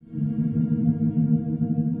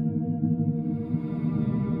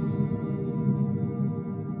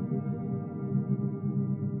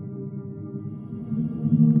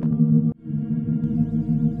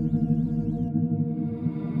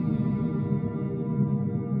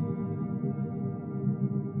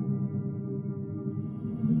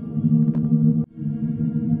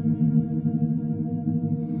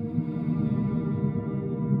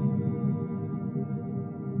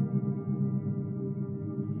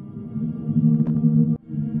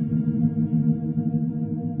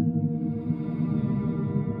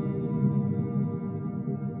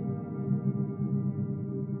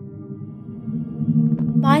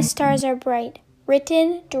My Stars Are Bright,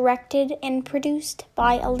 written, directed, and produced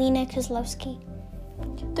by Aleena.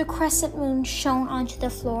 The crescent moon shone onto the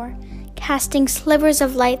floor, casting slivers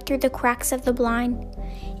of light through the cracks of the blind.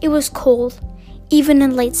 It was cold, even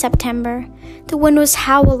in late September. The wind was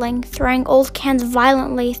howling, throwing old cans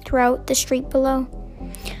violently throughout the street below.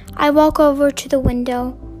 I walk over to the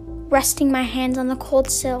window, resting my hands on the cold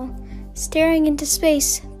sill, staring into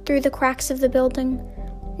space through the cracks of the building.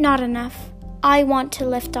 Not enough. I want to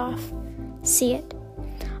lift off. See it.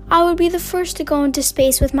 I would be the first to go into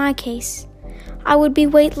space with my case. I would be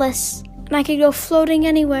weightless, and I could go floating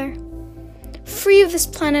anywhere. Free of this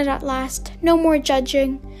planet at last. No more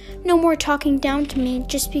judging. No more talking down to me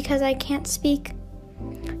just because I can't speak.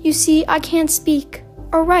 You see, I can't speak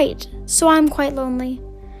or write, so I'm quite lonely.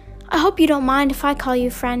 I hope you don't mind if I call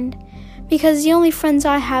you friend, because the only friends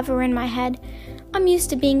I have are in my head. I'm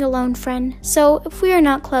used to being a lone friend, so if we are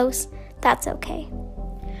not close, that's okay.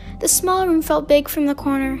 The small room felt big from the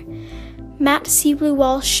corner. Matte sea blue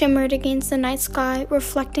walls shimmered against the night sky,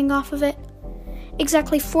 reflecting off of it.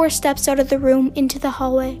 Exactly 4 steps out of the room into the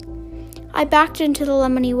hallway. I backed into the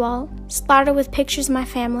lemony wall, splattered with pictures of my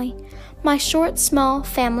family, my short, small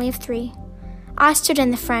family of 3. I stood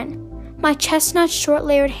in the front. My chestnut,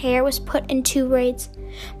 short-layered hair was put in 2 braids.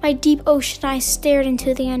 My deep ocean eyes stared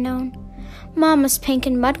into the unknown. Mama's pink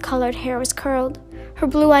and mud-colored hair was curled. Her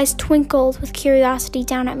blue eyes twinkled with curiosity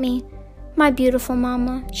down at me. My beautiful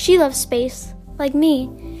mama. She loves space, like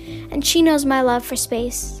me, and she knows my love for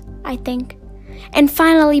space, I think. And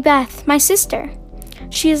finally Beth, my sister.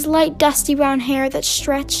 She has light, dusty brown hair that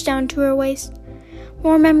stretched down to her waist.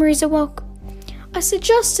 More memories awoke. I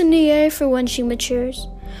suggest an EA for when she matures.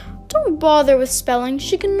 Don't bother with spelling.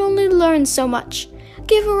 She can only learn so much.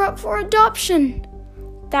 Give her up for adoption.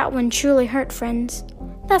 That one truly hurt, friends.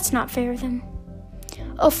 That's not fair of them.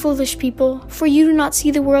 Oh, foolish people, for you do not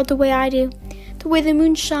see the world the way I do. The way the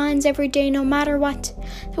moon shines every day no matter what.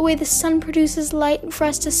 The way the sun produces light for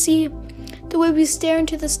us to see. The way we stare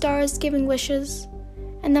into the stars giving wishes.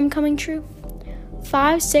 And them coming true.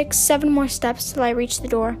 5, 6, 7 more steps till I reach the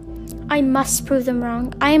door. I must prove them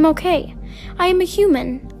wrong. I am okay. I am a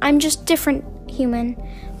human. I'm just different human.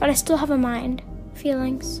 But I still have a mind.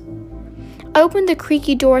 Feelings. I opened the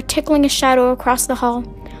creaky door, tickling a shadow across the hall.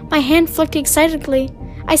 My hand flicked excitedly.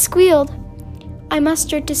 I squealed. I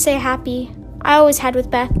mustered to say happy. I always had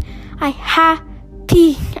with Beth.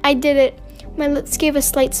 Happy. I did it. My lips gave a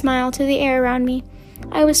slight smile to the air around me.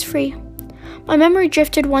 I was free. My memory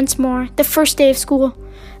drifted once more. The first day of school.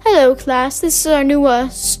 Hello, class. This is our new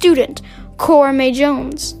student, Cora May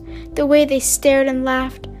Jones. The way they stared and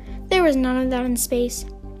laughed. There was none of that in space.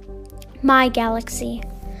 My galaxy.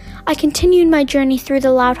 I continued my journey through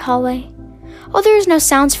the loud hallway. Oh, there was no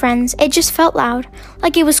sounds, friends. It just felt loud,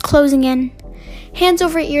 like it was closing in. Hands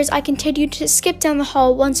over ears, I continued to skip down the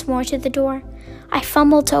hall once more to the door. I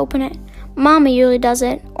fumbled to open it. Mama usually does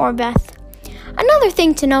it, or Beth. Another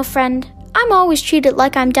thing to know, friend, I'm always treated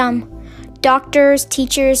like I'm dumb. Doctors,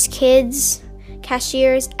 teachers, kids,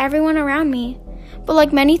 cashiers, everyone around me. But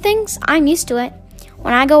like many things, I'm used to it.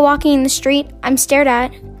 When I go walking in the street, I'm stared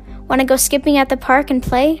at. When I go skipping at the park and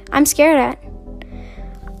play, I'm scared at.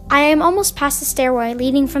 I am almost past the stairway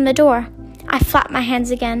leading from the door. I flap my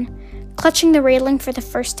hands again, clutching the railing for the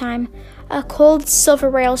first time. A cold silver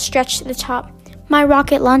rail stretched to the top. My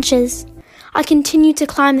rocket launches. I continue to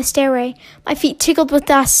climb the stairway. My feet tickled with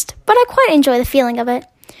dust, but I quite enjoy the feeling of it.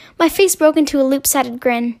 My face broke into a loop-sided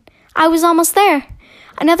grin. I was almost there.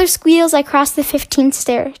 Another squeal as I crossed the 15th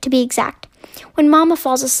stair, to be exact. When Mama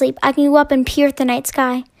falls asleep, I can go up and peer at the night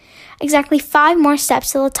sky. Exactly 5 more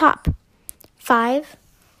steps to the top. 5,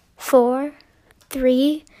 4,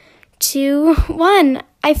 3, 2, 1.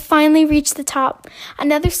 I finally reached the top.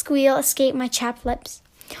 Another squeal escaped my chapped lips.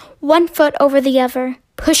 1 foot over the other,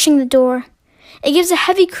 pushing the door. It gives a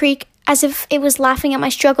heavy creak as if it was laughing at my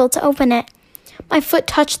struggle to open it. My foot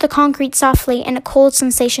touched the concrete softly and a cold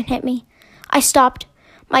sensation hit me. I stopped.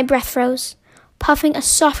 My breath froze, puffing a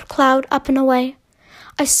soft cloud up and away.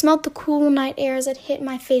 I smelled the cool night air as it hit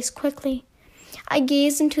my face quickly. I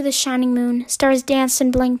gazed into the shining moon. Stars danced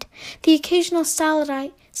and blinked, the occasional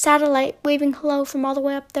satellite waving hello from all the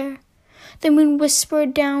way up there. The moon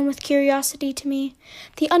whispered down with curiosity to me,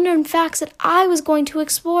 the unknown facts that I was going to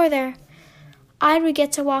explore there. I would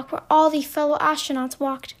get to walk where all the fellow astronauts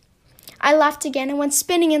walked. I laughed again and went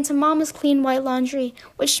spinning into Mama's clean white laundry,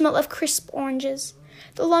 which smelled of crisp oranges.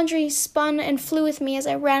 The laundry spun and flew with me as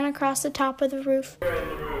I ran across the top of the roof.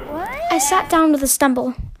 I sat down with a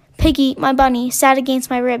stumble. Piggy, my bunny, sat against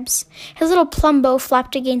my ribs. His little plum bow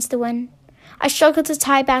flapped against the wind. I struggled to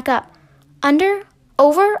tie back up. Under?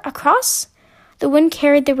 Over? Across? The wind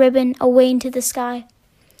carried the ribbon away into the sky.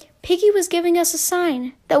 Piggy was giving us a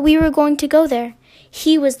sign that we were going to go there.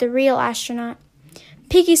 He was the real astronaut.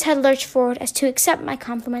 Piggy's head lurched forward as to accept my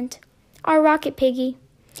compliment. Our rocket, Piggy.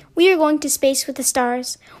 We are going to space with the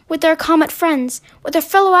stars, with our comet friends, with our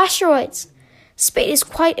fellow asteroids. Space is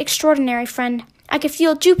quite extraordinary, friend. I could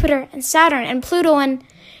feel Jupiter and Saturn and Pluto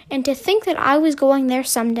and to think that I was going there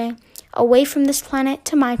someday, away from this planet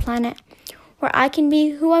to my planet, where I can be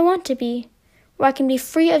who I want to be, where I can be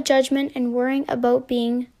free of judgment and worrying about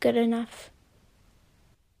being good enough.